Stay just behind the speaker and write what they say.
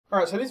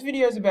Alright, so this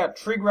video is about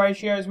trig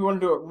ratios. We want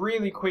to do it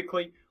really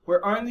quickly.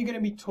 We're only going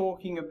to be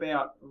talking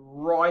about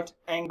right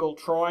angle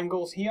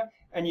triangles here.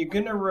 And you're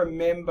going to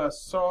remember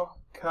so,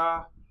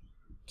 ka,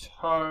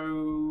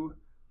 to,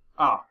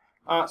 ah.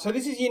 So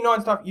this is year 9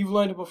 stuff. You've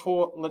learned it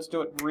before. Let's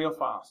do it real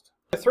fast.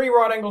 3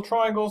 right angle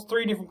triangles,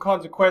 3 different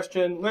kinds of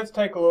question. Let's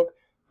take a look.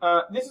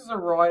 This is a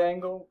right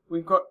angle.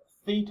 We've got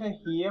theta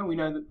here. We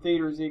know that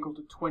theta is equal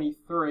to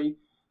 23.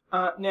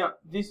 Now,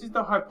 this is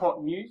the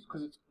hypotenuse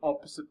because it's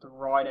opposite the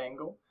right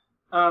angle.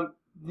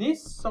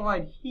 This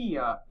side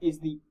here is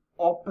the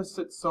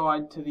opposite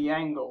side to the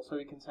angle. So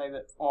we can say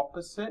that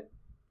opposite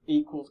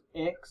equals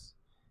x.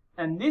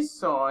 And this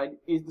side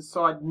is the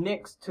side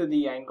next to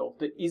the angle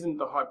that isn't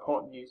the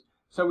hypotenuse.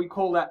 So we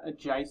call that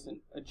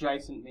adjacent.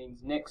 Adjacent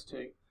means next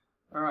to.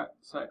 Alright,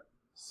 so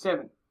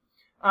 7.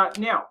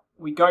 Now,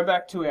 we go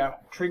back to our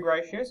trig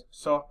ratios,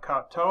 so,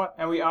 ka, toa,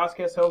 and we ask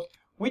ourselves,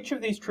 which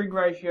of these trig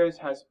ratios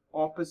has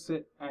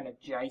opposite and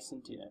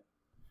adjacent in it?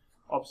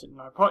 Opposite and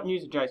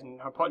hypotenuse, adjacent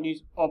and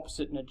hypotenuse,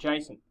 opposite and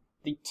adjacent.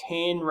 The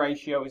tan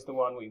ratio is the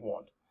one we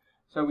want.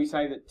 So we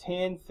say that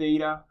tan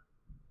theta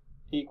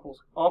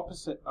equals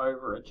opposite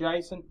over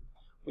adjacent.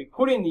 We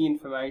put in the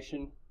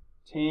information,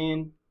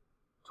 tan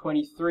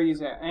 23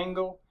 is our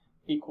angle,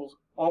 equals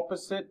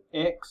opposite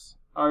x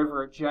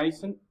over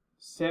adjacent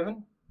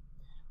 7.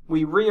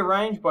 We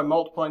rearrange by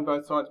multiplying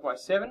both sides by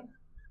 7.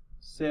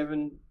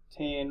 7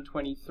 tan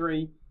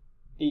 23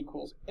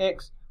 equals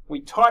x.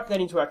 We type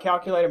that into our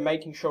calculator,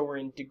 making sure we're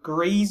in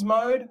degrees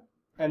mode,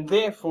 and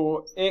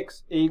therefore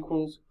x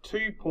equals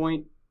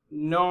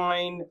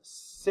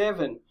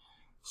 2.97.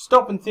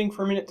 Stop and think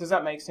for a minute. Does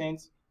that make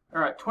sense?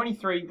 Alright,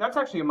 23, that's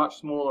actually a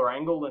much smaller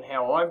angle than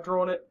how I've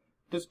drawn it.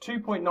 Does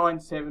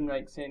 2.97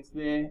 make sense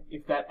there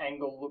if that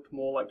angle looked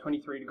more like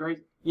 23 degrees?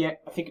 Yeah,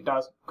 I think it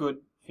does.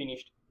 Good.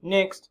 Finished.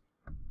 Next,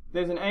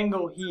 there's an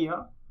angle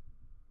here,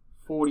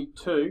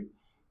 42.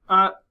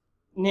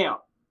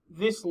 Now,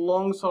 this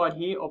long side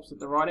here, opposite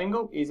the right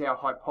angle, is our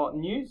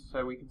hypotenuse.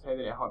 So we can say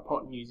that our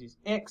hypotenuse is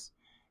x.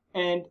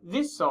 And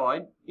this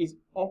side is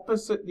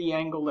opposite the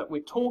angle that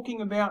we're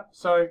talking about.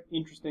 So,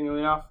 interestingly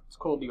enough, it's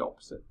called the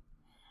opposite.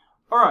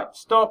 Alright,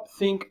 stop,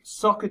 think,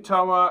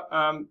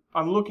 SOHCAHTOA.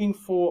 I'm looking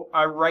for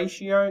a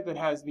ratio that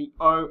has the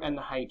O and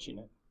the H in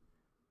it.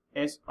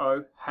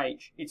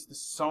 S-O-H. It's the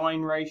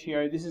sine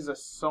ratio. This is a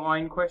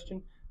sine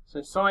question.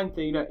 So sine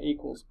theta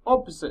equals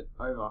opposite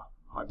over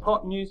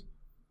hypotenuse.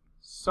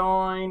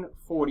 Sine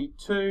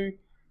 42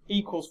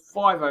 equals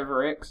 5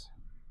 over x.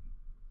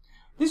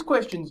 This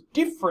question's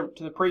different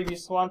to the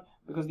previous one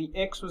because the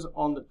x was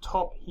on the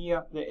top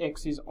here, the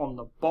x is on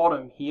the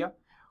bottom here.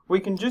 We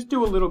can just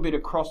do a little bit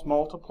of cross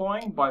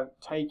multiplying by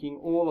taking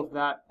all of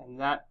that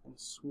and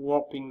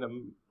swapping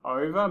them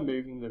over,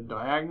 moving them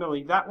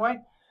diagonally that way.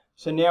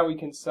 So now we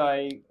can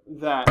say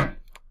that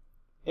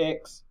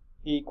x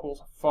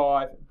equals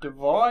 5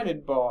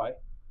 divided by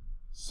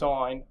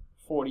sine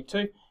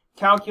 42.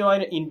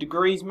 Calculator in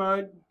degrees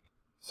mode.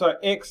 So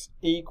x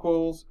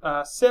equals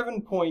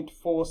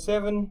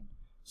 7.47.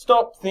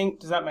 Stop,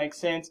 think, does that make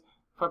sense?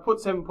 If I put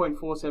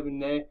 7.47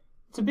 there,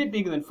 it's a bit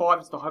bigger than 5.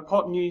 It's the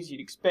hypotenuse. You'd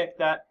expect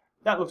that.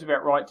 That looks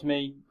about right to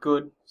me.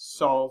 Good.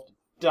 Solved.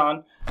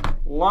 Done.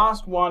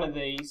 Last one of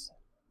these.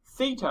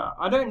 Theta.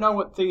 I don't know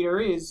what theta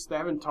is. They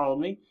haven't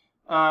told me.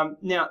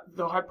 Now,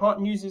 the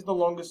hypotenuse is the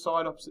longest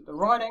side opposite the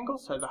right angle,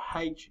 so the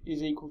h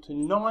is equal to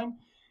 9.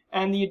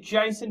 And the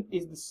adjacent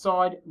is the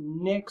side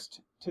next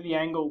to the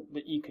angle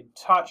that you could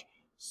touch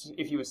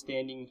if you were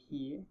standing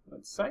here,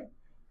 let's say.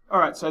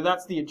 Alright, so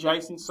that's the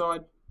adjacent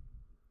side.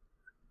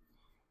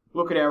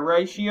 Look at our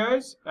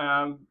ratios.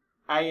 A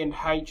and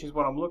H is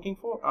what I'm looking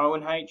for. O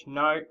and H,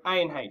 no. A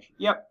and H.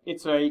 Yep,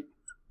 it's a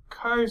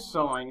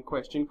cosine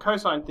question.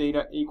 Cosine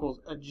theta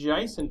equals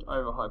adjacent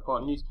over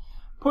hypotenuse.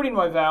 Put in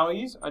my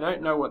values. I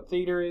don't know what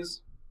theta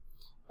is.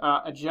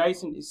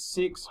 Adjacent is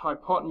 6.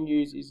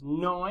 Hypotenuse is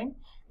 9.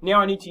 Now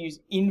I need to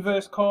use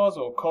inverse cos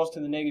or cos to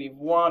the negative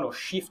 1 or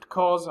shift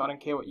cos. I don't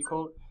care what you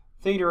call it.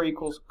 Theta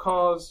equals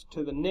cos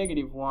to the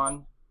negative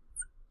 1.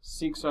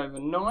 6 over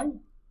 9.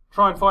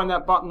 Try and find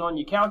that button on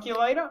your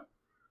calculator.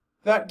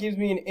 That gives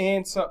me an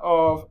answer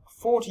of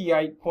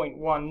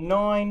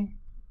 48.19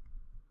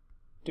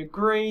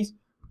 degrees.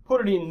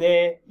 Put it in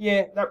there.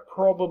 Yeah, that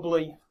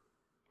probably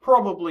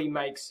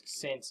makes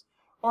sense.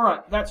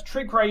 Alright, that's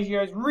trig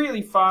ratios,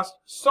 really fast.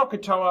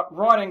 SOHCAHTOA,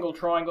 right angle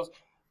triangles.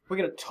 We're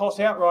going to toss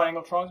out right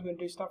angle triangles. We're going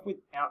to do stuff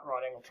without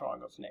right angle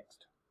triangles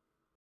next.